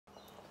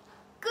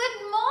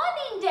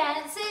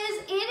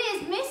dancers, it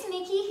is Miss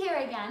Nikki here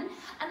again,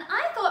 and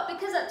I thought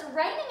because it's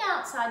raining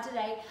outside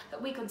today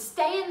that we could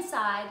stay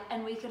inside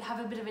and we could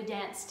have a bit of a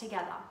dance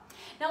together.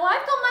 Now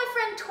I've got my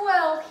friend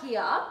Twirl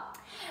here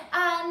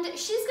and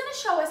she's going to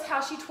show us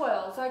how she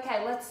twirls.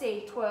 Okay, let's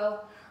see,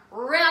 twirl.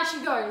 Round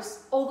she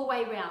goes, all the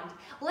way round.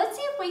 Let's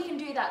see if we can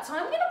do that. So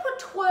I'm going to put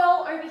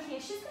Twirl over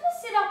here. She's going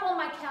to sit up on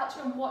my couch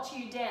and watch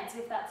you dance,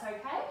 if that's okay.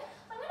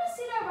 I'm going to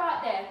sit her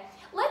right there.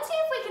 Let's see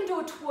if we can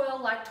do a twirl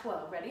like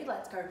Twirl. Ready?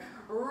 Let's go.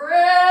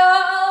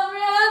 Round,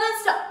 round,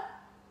 and stop.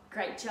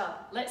 Great job.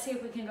 Let's see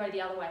if we can go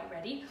the other way.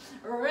 Ready?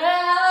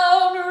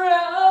 Round,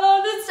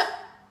 round, and stop.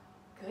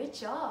 Good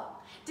job.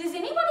 Does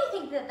anybody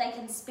think that they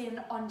can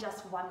spin on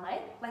just one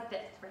leg? Like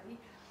this. Ready?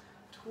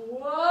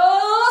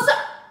 Twirl,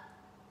 stop.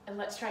 And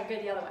let's try and go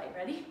the other way.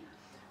 Ready?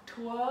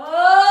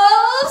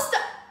 Twirl,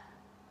 stop.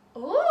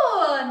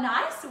 Ooh,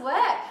 nice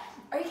work.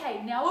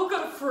 Okay, now we've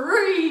got to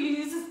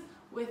freeze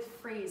with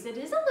freeze. It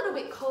is a little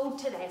bit cold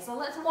today, so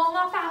let's warm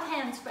up our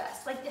hands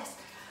first, like this.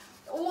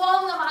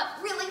 Warm them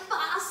up really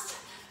fast.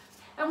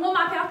 And warm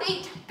up our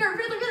feet. Go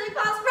really, really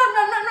fast. Run,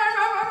 run, run, run,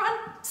 run, run, run.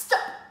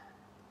 Stop.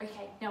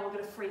 Okay, now we're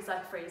going to freeze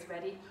like freeze.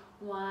 Ready?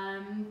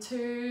 1,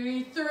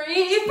 2,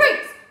 3,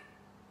 freeze.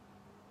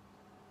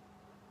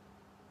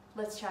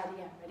 Let's try it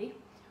again. Ready?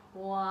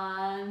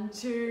 1,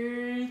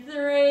 2,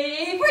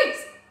 3,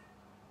 freeze.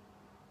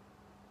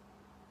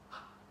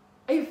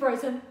 Are you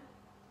frozen?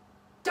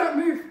 Don't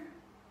move.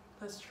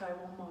 Let's try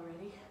one more.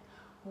 Ready?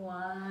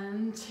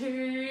 1,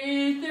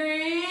 2,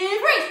 3,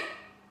 freeze.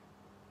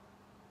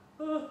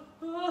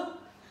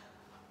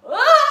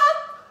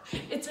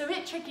 It's a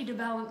bit tricky to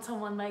balance on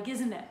one leg,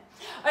 isn't it?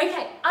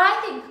 Okay,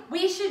 I think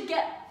we should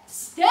get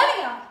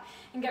standing up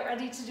and get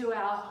ready to do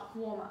our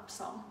warm-up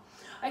song.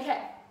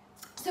 Okay,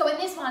 so in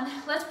this one,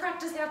 let's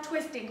practice our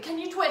twisting. Can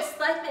you twist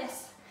like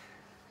this?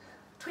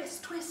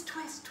 Twist, twist,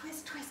 twist,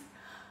 twist, twist.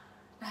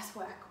 Nice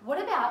work.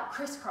 What about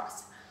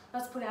crisscross?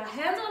 Let's put our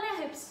hands on our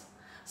hips,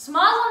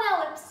 smile on our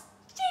lips,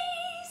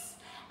 cheese,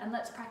 and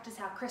let's practice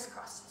our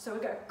crisscross. So we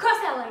go cross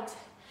our legs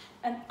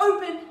and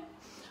open,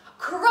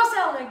 cross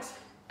our legs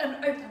and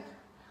open,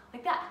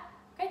 like that.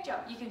 Great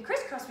job. You can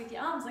crisscross with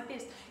your arms like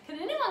this. Can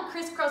anyone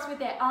crisscross with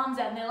their arms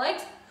and their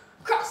legs?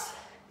 Cross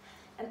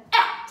and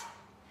out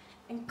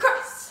and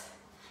cross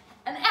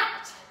and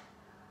out.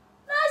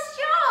 Nice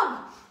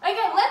job.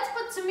 Okay, let's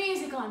put some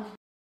music on.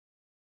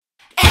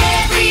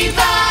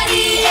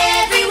 Everybody,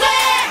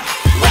 everywhere,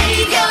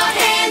 wave your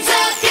hands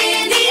up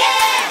in the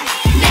air.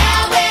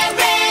 Now we're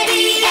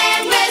ready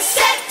and we're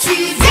set to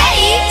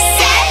dance,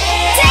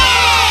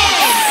 dance.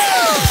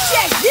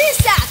 Check this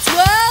out,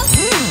 Twirl.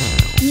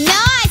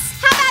 Nice!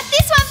 How about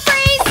this one,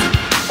 Freeze?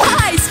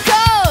 Ice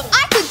cold.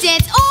 I could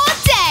dance all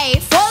day.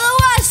 Follow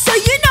us so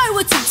you know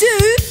what to do.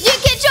 You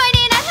can join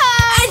in at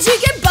home. And you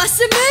can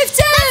bust a move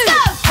too.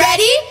 Let's go.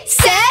 Ready,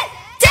 set,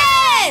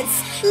 dance.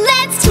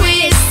 Let's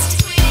twist.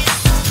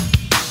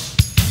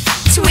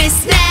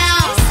 Twist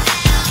now.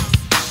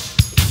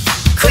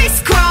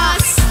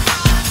 Crisscross.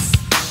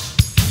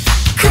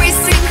 Criss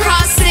and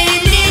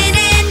crossing in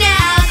and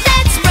out.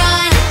 Let's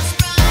run.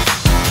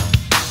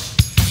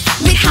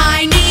 With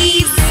high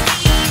knees.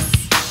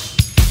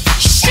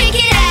 Shake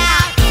it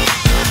out.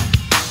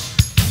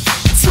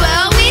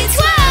 Twirl with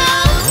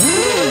twirl.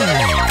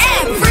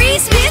 And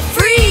freeze with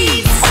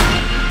freeze.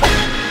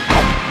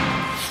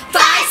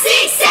 5,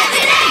 6, 7,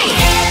 8.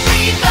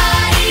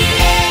 Everybody,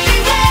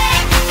 everywhere,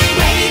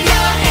 wave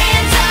your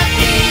hands up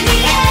in the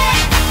air.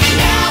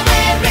 Now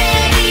we're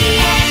ready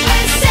and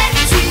we're set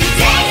to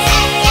dance.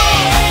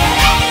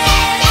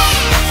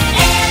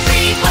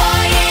 Every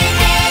boy and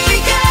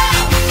every girl,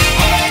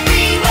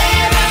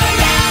 everywhere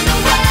around the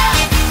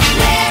world,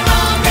 we're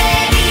all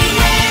ready,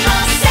 we're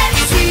all set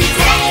to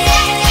dance.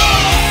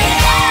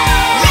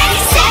 Ready,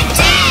 set,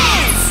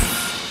 dance.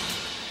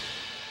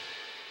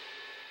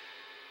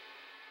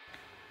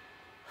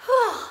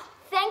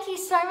 Thank you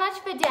so much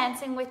for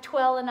dancing with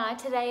Twirl and I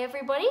today,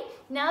 everybody.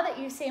 Now that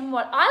you've seen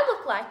what I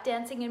look like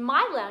dancing in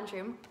my lounge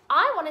room,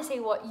 I want to see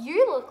what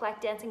you look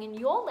like dancing in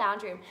your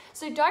lounge room.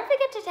 So don't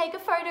forget to take a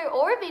photo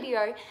or a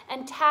video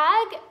and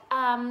tag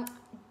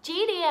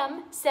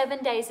GDM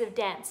 7 Days of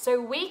Dance so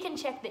we can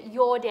check that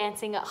you're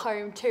dancing at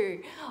home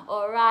too.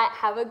 All right,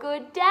 have a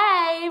good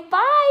day.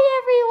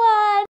 Bye,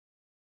 everyone.